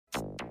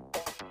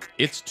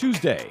It's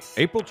Tuesday,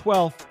 April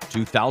 12th,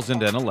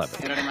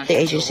 2011. The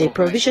agency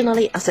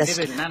provisionally assessed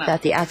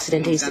that the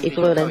accident is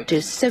equivalent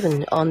to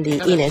 7 on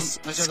the Ines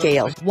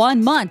scale.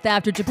 1 month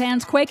after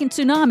Japan's quake and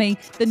tsunami,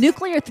 the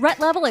nuclear threat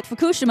level at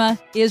Fukushima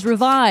is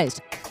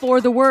revised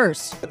for the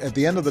worse. At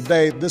the end of the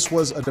day, this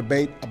was a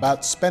debate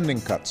about spending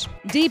cuts.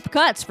 Deep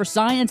cuts for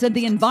science and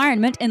the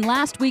environment in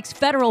last week's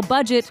federal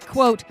budget,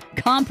 quote,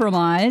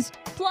 compromise,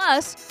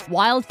 plus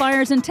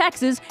wildfires in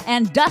Texas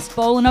and Dust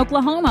Bowl in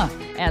Oklahoma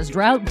as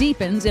drought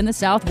deepens in the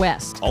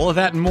Southwest. All of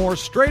that and more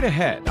straight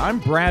ahead. I'm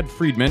Brad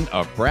Friedman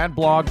of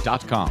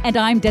BradBlog.com. And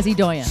I'm Desi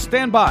Doyen.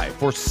 Stand by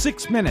for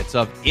 6 minutes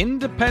of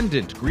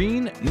independent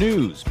green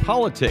news,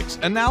 politics,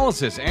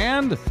 analysis,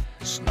 and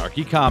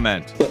snarky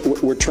comment.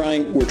 We're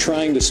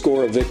trying to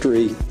score a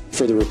victory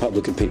for the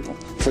Republican people,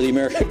 for the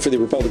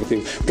Republican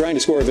people. We're trying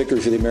to score a victory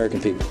for the American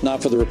people,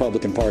 not for the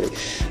Republican Party.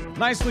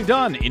 Nicely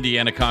done,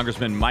 Indiana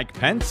Congressman Mike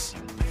Pence.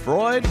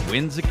 Freud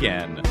wins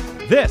again.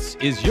 This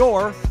is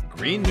your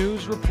Green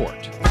News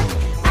Report.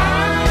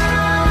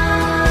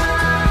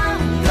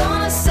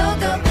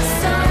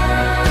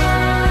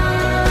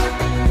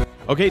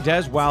 Okay,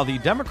 Des, while the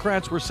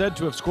Democrats were said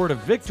to have scored a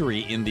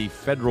victory in the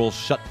federal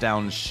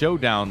shutdown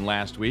showdown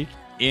last week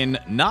in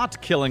not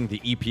killing the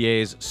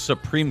EPA's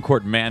Supreme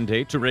Court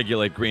mandate to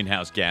regulate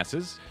greenhouse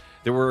gases,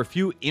 there were a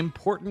few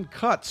important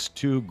cuts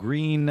to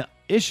green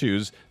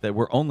issues that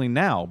we're only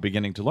now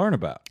beginning to learn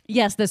about.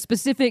 Yes, the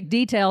specific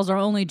details are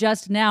only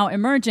just now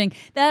emerging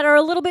that are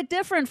a little bit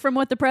different from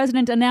what the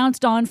president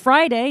announced on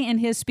Friday in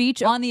his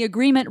speech on the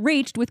agreement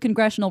reached with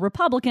congressional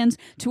Republicans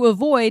to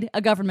avoid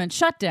a government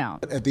shutdown.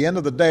 At the end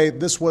of the day,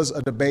 this was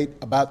a debate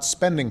about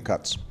spending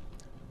cuts,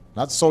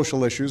 not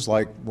social issues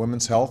like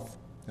women's health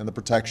and the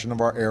protection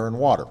of our air and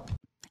water.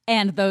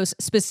 And those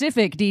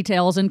specific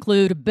details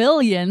include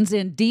billions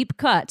in deep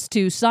cuts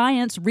to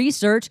science,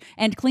 research,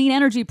 and clean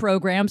energy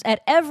programs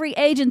at every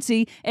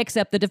agency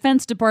except the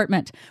Defense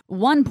Department.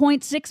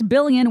 $1.6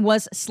 billion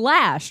was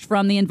slashed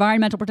from the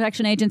Environmental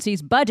Protection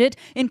Agency's budget,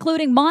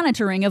 including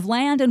monitoring of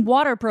land and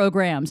water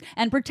programs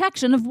and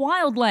protection of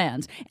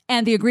wildlands.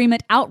 And the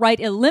agreement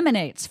outright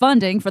eliminates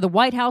funding for the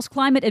White House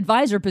Climate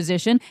Advisor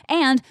position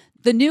and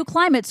the new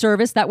climate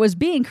service that was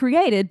being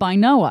created by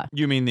NOAA.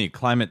 You mean the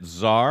climate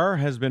czar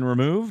has been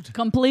removed?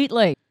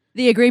 Completely.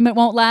 The agreement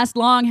won't last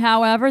long,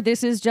 however.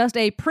 This is just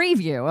a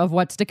preview of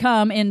what's to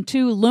come in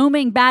two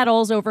looming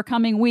battles over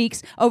coming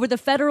weeks over the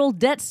federal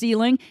debt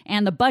ceiling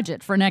and the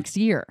budget for next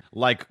year.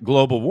 Like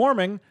global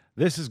warming,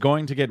 this is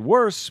going to get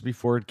worse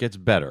before it gets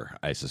better,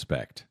 I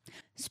suspect.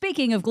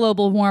 Speaking of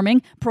global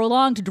warming,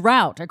 prolonged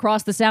drought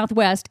across the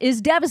Southwest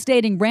is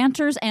devastating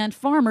ranchers' and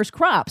farmers'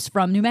 crops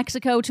from New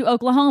Mexico to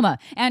Oklahoma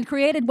and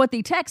created what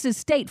the Texas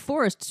State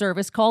Forest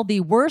Service called the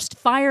worst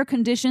fire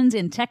conditions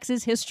in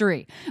Texas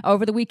history.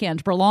 Over the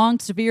weekend,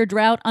 prolonged severe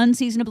drought,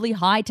 unseasonably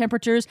high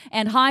temperatures,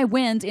 and high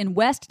winds in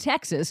West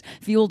Texas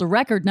fueled a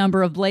record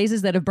number of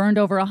blazes that have burned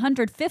over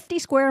 150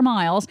 square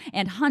miles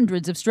and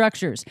hundreds of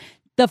structures.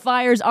 The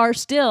fires are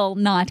still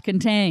not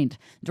contained.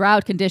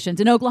 Drought conditions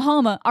in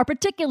Oklahoma are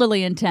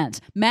particularly intense,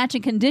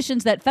 matching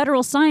conditions that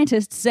federal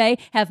scientists say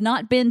have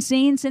not been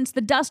seen since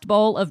the Dust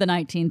Bowl of the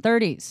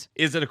 1930s.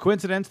 Is it a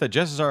coincidence that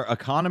just as our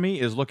economy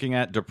is looking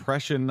at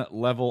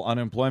depression-level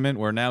unemployment,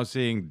 we're now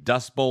seeing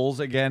dust bowls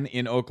again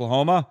in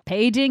Oklahoma?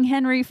 Paging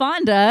Henry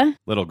Fonda.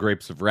 Little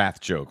Grapes of Wrath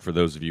joke for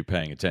those of you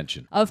paying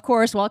attention. Of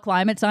course, while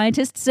climate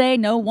scientists say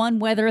no one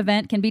weather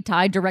event can be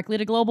tied directly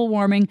to global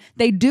warming,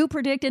 they do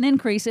predict an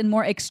increase in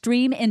more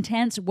extreme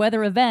intense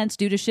weather events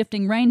due to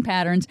shifting rain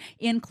patterns,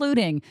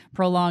 including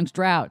prolonged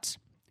droughts.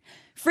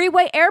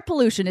 Freeway air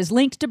pollution is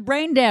linked to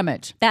brain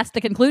damage. That's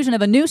the conclusion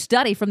of a new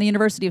study from the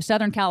University of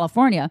Southern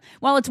California.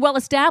 While it's well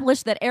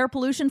established that air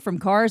pollution from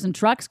cars and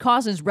trucks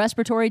causes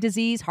respiratory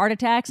disease, heart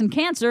attacks, and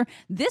cancer,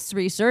 this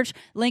research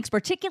links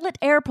particulate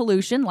air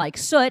pollution like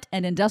soot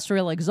and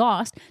industrial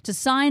exhaust to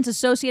signs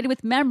associated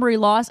with memory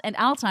loss and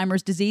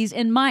Alzheimer's disease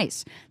in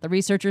mice. The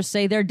researchers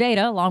say their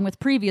data, along with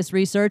previous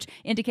research,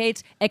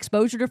 indicates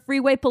exposure to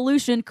freeway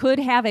pollution could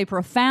have a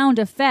profound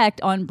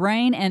effect on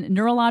brain and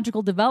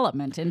neurological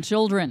development in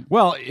children.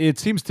 Well, it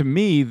seems to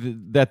me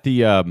that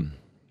the,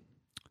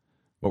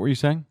 what were you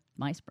saying?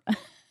 Mice.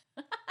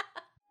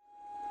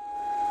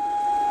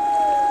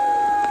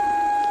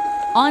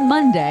 On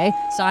Monday,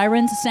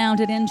 sirens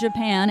sounded in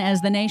Japan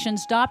as the nation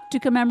stopped to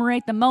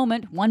commemorate the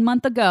moment 1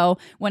 month ago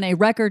when a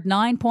record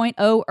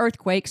 9.0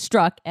 earthquake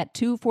struck at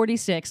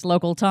 2:46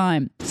 local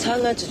time.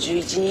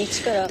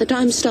 The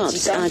time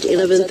starts at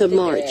 11th of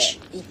March.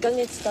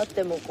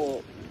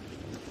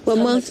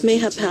 1 month may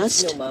have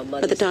passed,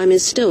 but the time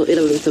is still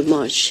 11th of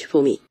March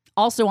for me.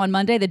 Also on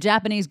Monday, the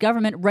Japanese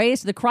government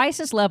raised the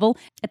crisis level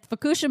at the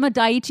Fukushima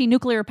Daiichi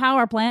nuclear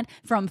power plant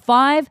from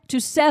 5 to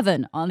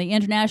 7 on the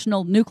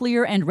International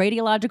Nuclear and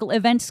Radiological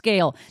Event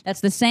Scale.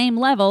 That's the same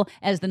level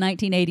as the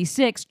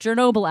 1986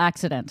 Chernobyl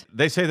accident.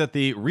 They say that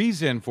the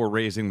reason for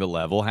raising the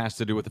level has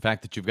to do with the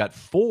fact that you've got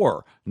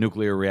 4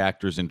 nuclear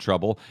reactors in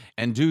trouble,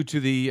 and due to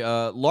the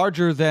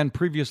larger than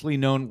previously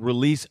known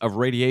release of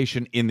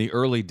radiation in the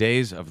early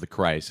days of the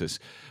crisis.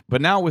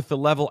 But now with the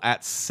level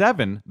at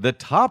 7, the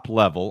top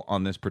level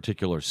on this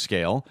particular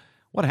scale,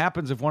 what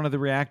happens if one of the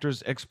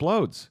reactors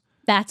explodes?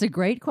 That's a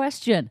great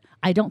question.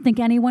 I don't think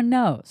anyone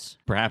knows.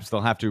 Perhaps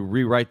they'll have to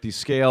rewrite the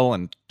scale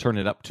and turn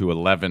it up to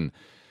 11.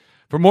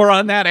 For more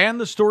on that and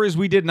the stories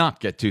we did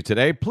not get to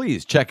today,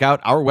 please check out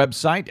our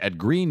website at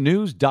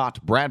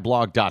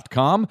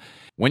greennews.bradblog.com.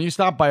 When you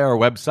stop by our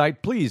website,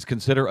 please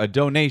consider a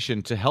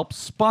donation to help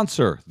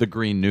sponsor the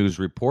Green News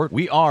Report.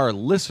 We are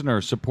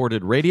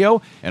listener-supported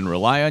radio and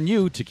rely on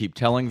you to keep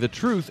telling the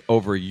truth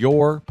over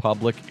your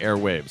public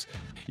airwaves.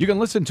 You can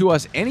listen to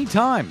us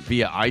anytime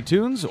via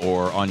iTunes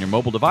or on your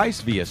mobile device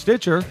via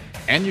Stitcher,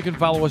 and you can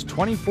follow us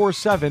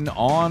 24/7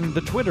 on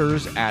the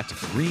Twitters at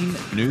Green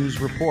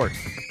News Report.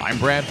 I'm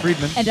Brad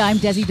Friedman. And I'm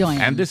Desi Doyen.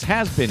 And this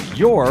has been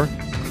your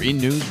Green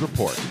News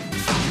Report.